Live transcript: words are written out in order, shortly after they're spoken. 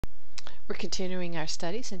We're continuing our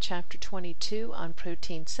studies in Chapter 22 on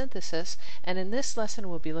protein synthesis, and in this lesson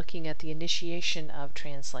we'll be looking at the initiation of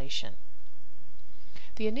translation.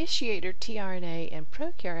 The initiator tRNA in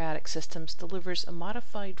prokaryotic systems delivers a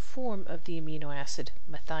modified form of the amino acid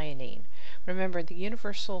methionine. Remember, the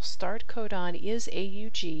universal start codon is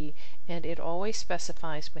AUG, and it always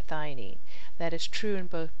specifies methionine. That is true in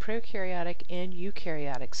both prokaryotic and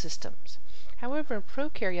eukaryotic systems. However, in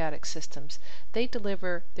prokaryotic systems, they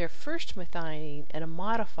deliver their first methionine in a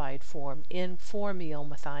modified form in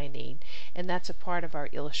 4-meal-methionine, and that's a part of our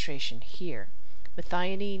illustration here.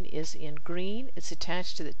 Methionine is in green, it's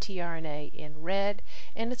attached to the tRNA in red,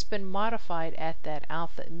 and it's been modified at that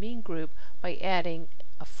alpha amine group by adding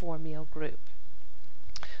a 4-meal group.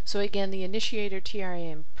 So again, the initiator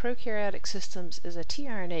tRNA in prokaryotic systems is a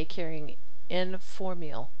tRNA carrying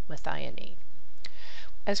N-4-meal-methionine.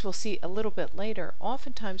 As we'll see a little bit later,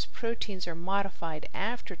 oftentimes proteins are modified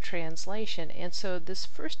after translation, and so this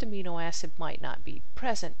first amino acid might not be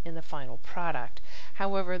present in the final product.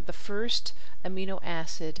 However, the first amino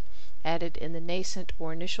acid added in the nascent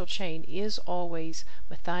or initial chain is always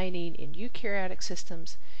methionine in eukaryotic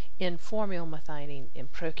systems, in 4-meal-methionine in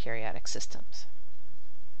prokaryotic systems.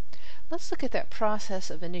 Let's look at that process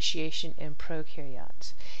of initiation in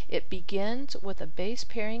prokaryotes. It begins with a base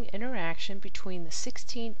pairing interaction between the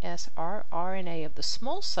 16S rRNA of the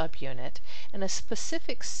small subunit and a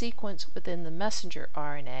specific sequence within the messenger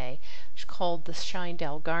RNA called the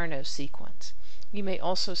Shine-Dalgarno sequence. You may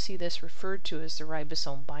also see this referred to as the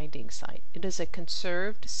ribosome binding site. It is a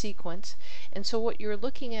conserved sequence, and so what you're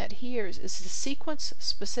looking at here is the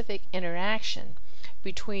sequence-specific interaction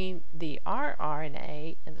between the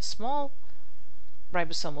rRNA and the small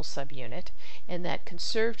ribosomal subunit, and that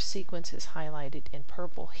conserved sequence is highlighted in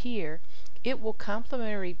purple here. It will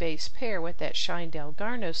complementary base pair with that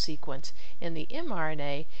Shine-Dalgarno sequence in the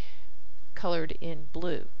mRNA colored in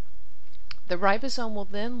blue. The ribosome will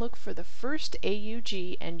then look for the first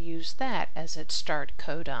AUG and use that as its start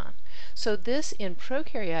codon. So this, in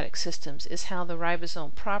prokaryotic systems, is how the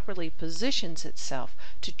ribosome properly positions itself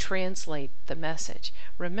to translate the message.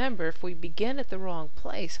 Remember, if we begin at the wrong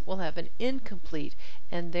place, we'll have an incomplete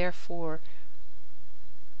and therefore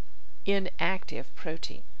inactive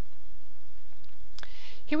protein.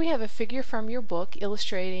 Here we have a figure from your book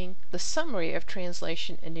illustrating the summary of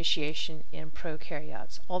translation initiation in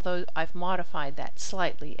prokaryotes, although I've modified that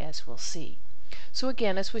slightly, as we'll see. So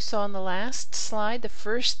again, as we saw in the last slide, the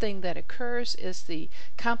first thing that occurs is the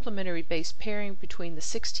complementary base pairing between the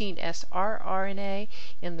 16S rRNA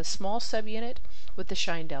in the small subunit with the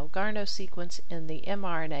Shine-Dalgarno sequence in the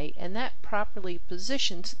mRNA, and that properly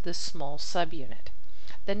positions this small subunit.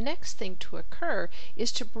 The next thing to occur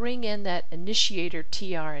is to bring in that initiator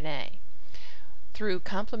tRNA. Through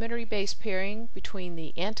complementary base pairing between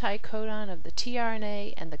the anticodon of the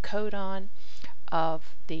tRNA and the codon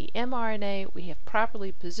of the mRNA, we have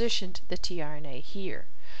properly positioned the tRNA here.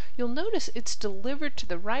 You'll notice it's delivered to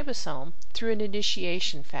the ribosome through an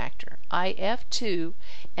initiation factor, IF2,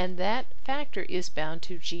 and that factor is bound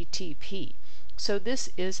to GTP. So this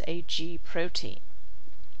is a G protein.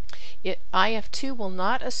 IF2 will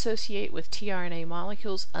not associate with tRNA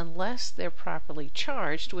molecules unless they're properly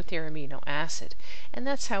charged with their amino acid, and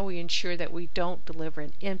that's how we ensure that we don't deliver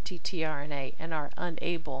an empty tRNA and are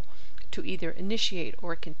unable to either initiate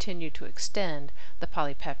or continue to extend the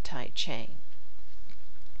polypeptide chain.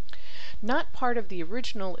 Not part of the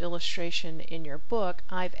original illustration in your book,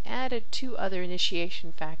 I've added two other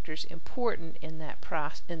initiation factors important in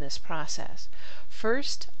this process.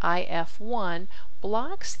 First, IF1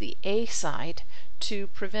 blocks the A site to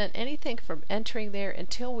prevent anything from entering there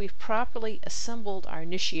until we've properly assembled our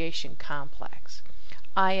initiation complex.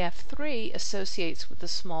 IF3 associates with the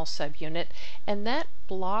small subunit, and that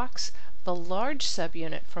blocks the large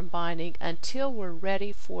subunit from binding until we're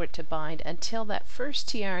ready for it to bind, until that first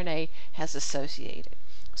tRNA has associated.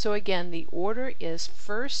 So again, the order is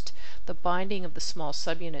first the binding of the small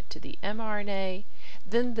subunit to the mRNA,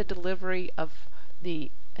 then the delivery of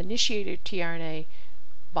the initiator tRNA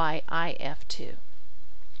by IF2.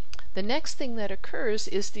 The next thing that occurs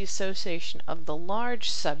is the association of the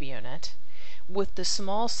large subunit with the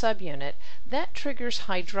small subunit. That triggers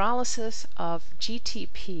hydrolysis of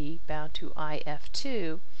GTP bound to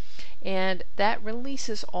IF2, and that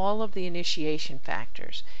releases all of the initiation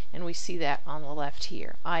factors, and we see that on the left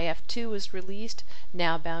here. IF2 is released,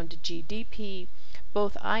 now bound to GDP.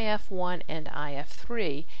 Both IF1 and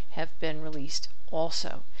IF3 have been released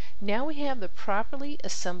also. Now we have the properly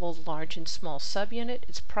assembled large and small subunit.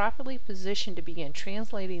 It's properly positioned to begin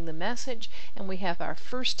translating the message, and we have our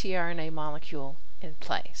first tRNA molecule in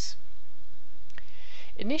place.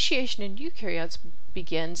 Initiation in eukaryotes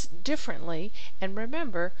begins differently, and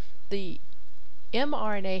remember, the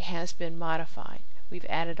mRNA has been modified. We've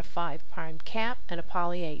added a 5' cap and a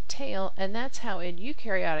poly A tail, and that's how in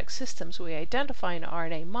eukaryotic systems we identify an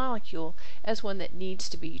RNA molecule as one that needs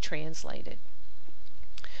to be translated.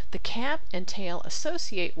 The cap and tail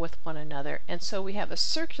associate with one another, and so we have a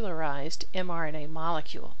circularized mRNA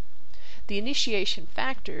molecule. The initiation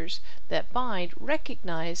factors that bind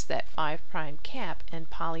recognize that 5' cap and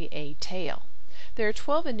poly A tail. There are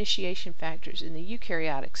 12 initiation factors in the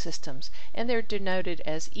eukaryotic systems, and they're denoted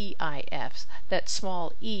as EIFs, that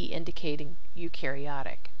small e indicating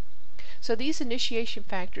eukaryotic. So these initiation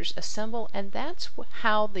factors assemble, and that's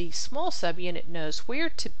how the small subunit knows where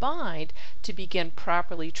to bind to begin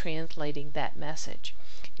properly translating that message.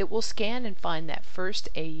 It will scan and find that first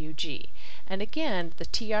AUG. And again, the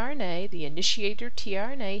tRNA, the initiator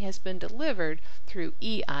tRNA, has been delivered through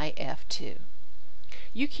EIF2.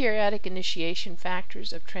 Eukaryotic initiation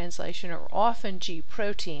factors of translation are often G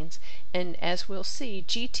proteins, and as we'll see,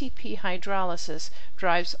 GTP hydrolysis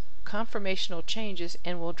drives conformational changes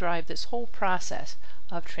and will drive this whole process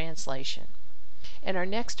of translation. In our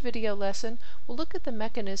next video lesson, we'll look at the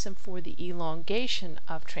mechanism for the elongation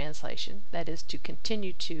of translation, that is, to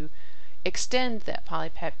continue to extend that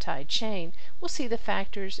polypeptide chain. We'll see the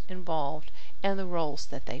factors involved and the roles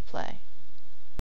that they play.